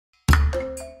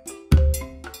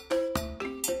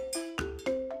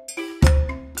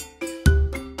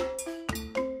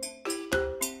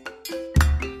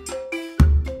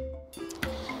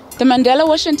The Mandela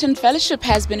Washington Fellowship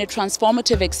has been a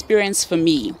transformative experience for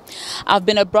me. I've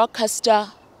been a broadcast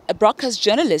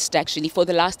journalist actually for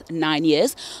the last 9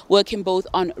 years, working both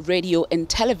on radio and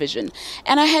television.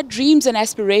 And I had dreams and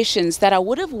aspirations that I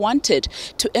would have wanted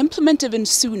to implement even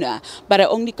sooner, but I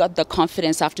only got the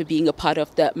confidence after being a part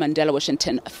of the Mandela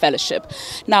Washington Fellowship.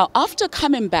 Now, after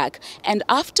coming back and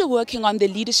after working on the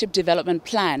leadership development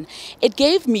plan, it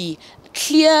gave me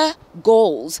clear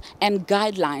goals and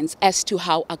guidelines as to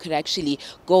how I could actually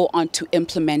go on to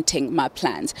implementing my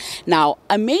plans. Now,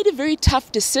 I made a very tough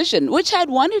decision, which I'd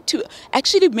wanted to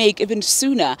actually make even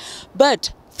sooner,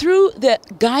 but through the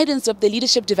guidance of the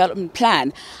leadership development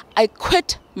plan, I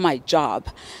quit my job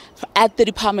at the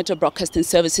Department of Broadcasting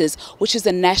Services, which is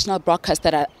a national broadcast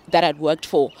that I'd worked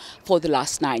for the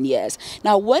last 9 years.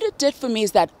 Now, what it did for me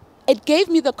is that it gave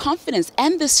me the confidence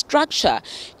and the structure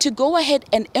to go ahead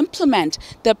and implement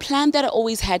the plan that I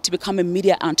always had to become a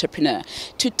media entrepreneur,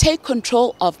 to take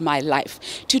control of my life,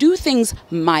 to do things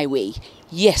my way.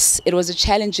 Yes, it was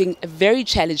a very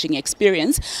challenging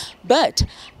experience, but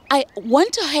I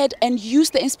went ahead and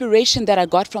used the inspiration that I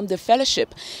got from the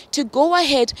fellowship to go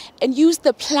ahead and use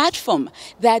the platform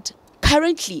that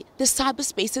currently the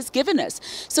cyberspace has given us.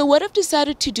 So what I've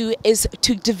decided to do is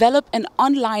to develop an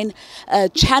online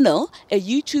channel, a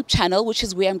YouTube channel, which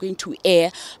is where I'm going to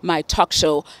air my talk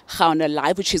show, Gaona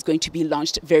Live, which is going to be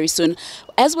launched very soon,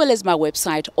 as well as my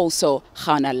website, also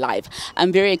Gaona Live.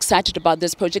 I'm very excited about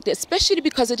this project, especially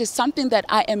because it is something that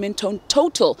I am in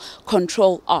total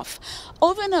control of.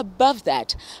 Over and above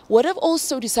that, what I've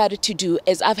also decided to do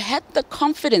is I've had the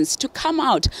confidence to come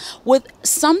out with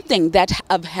something that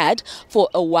I've had for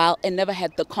a while and never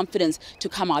had the confidence to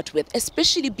come out with,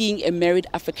 especially being a married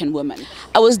African woman.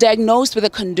 I was diagnosed with a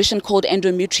condition called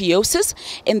endometriosis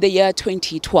in the year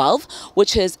 2012,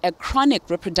 which is a chronic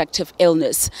reproductive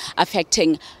illness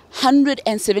affecting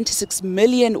 176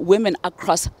 million women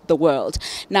across the world.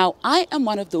 Now, I am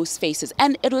one of those faces,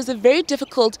 and it was a very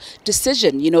difficult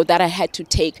decision, that I had to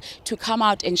take to come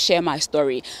out and share my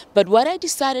story. But what I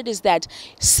decided is that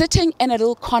sitting in a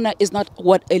little corner is not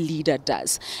what a leader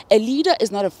does. A leader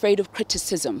is not afraid of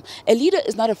criticism. A leader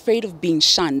is not afraid of being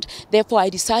shunned. Therefore, I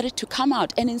decided to come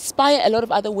out and inspire a lot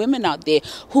of other women out there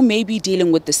who may be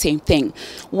dealing with the same thing.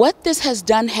 What this has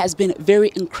done has been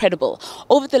very incredible.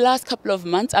 Over the last couple of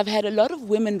months, I've had a lot of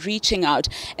women reaching out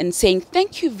and saying,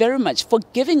 thank you very much for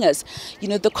giving us,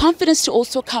 the confidence to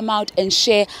also come out and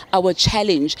share our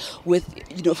challenge with,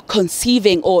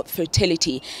 conceiving or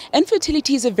fertility.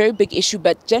 Infertility is a very big issue,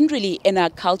 but generally in our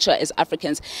culture as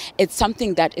Africans, it's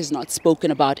something that is not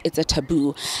spoken about. It's a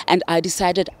taboo. And I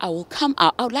decided I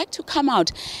would like to come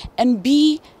out and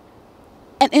be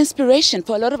an inspiration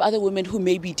for a lot of other women who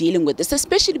may be dealing with this,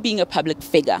 especially being a public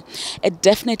figure. It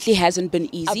definitely hasn't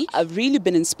been easy. I've really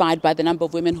been inspired by the number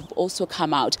of women who've also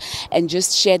come out and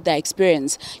just shared their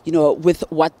experience, with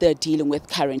what they're dealing with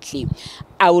currently.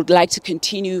 I would like to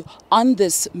continue on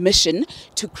this mission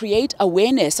to create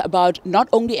awareness about not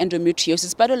only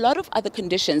endometriosis, but a lot of other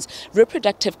conditions,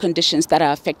 reproductive conditions that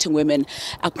are affecting women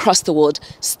across the world,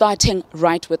 starting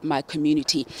right with my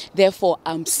community. Therefore,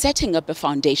 I'm setting up a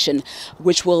foundation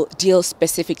which will deal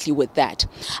specifically with that.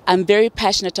 I'm very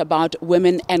passionate about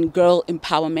women and girl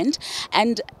empowerment.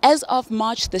 And as of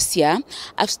March this year,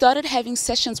 I've started having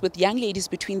sessions with young ladies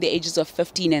between the ages of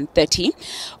 15 and 30,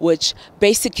 which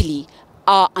basically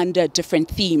are under different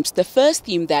themes. The first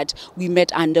theme that we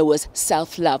met under was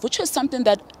self-love, which was something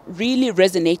that really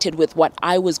resonated with what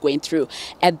I was going through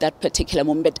at that particular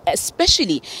moment,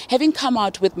 especially having come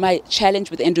out with my challenge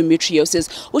with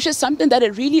endometriosis, which is something that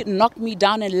it really knocked me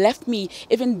down and left me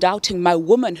even doubting my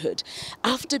womanhood.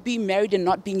 After being married and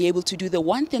not being able to do the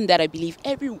one thing that I believe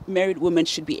every married woman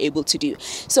should be able to do.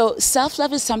 So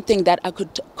self-love is something that I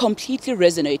could completely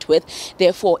resonate with.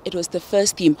 Therefore, it was the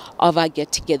first theme of our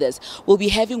get-togethers. We'll be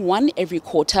having one every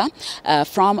quarter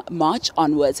from March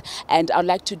onwards, and I'd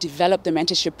like to develop the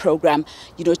mentorship program,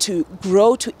 to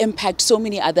grow to impact so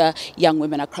many other young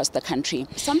women across the country.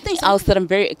 Something else that I'm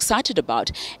very excited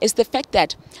about is the fact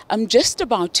that I'm just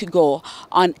about to go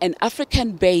on an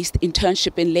African-based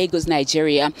internship in Lagos,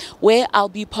 Nigeria, where I'll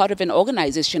be part of an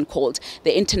organization called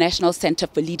the International Center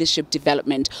for Leadership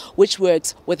Development, which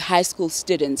works with high school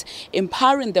students,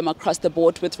 empowering them across the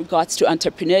board with regards to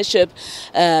entrepreneurship,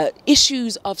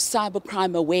 issues of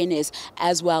cybercrime awareness,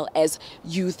 as well as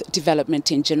youth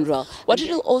development in general. What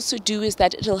it'll also do is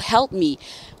that it'll help me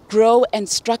grow and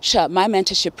structure my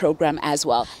mentorship program as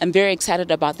well. I'm very excited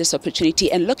about this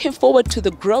opportunity and looking forward to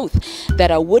the growth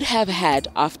that I would have had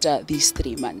after these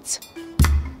 3 months.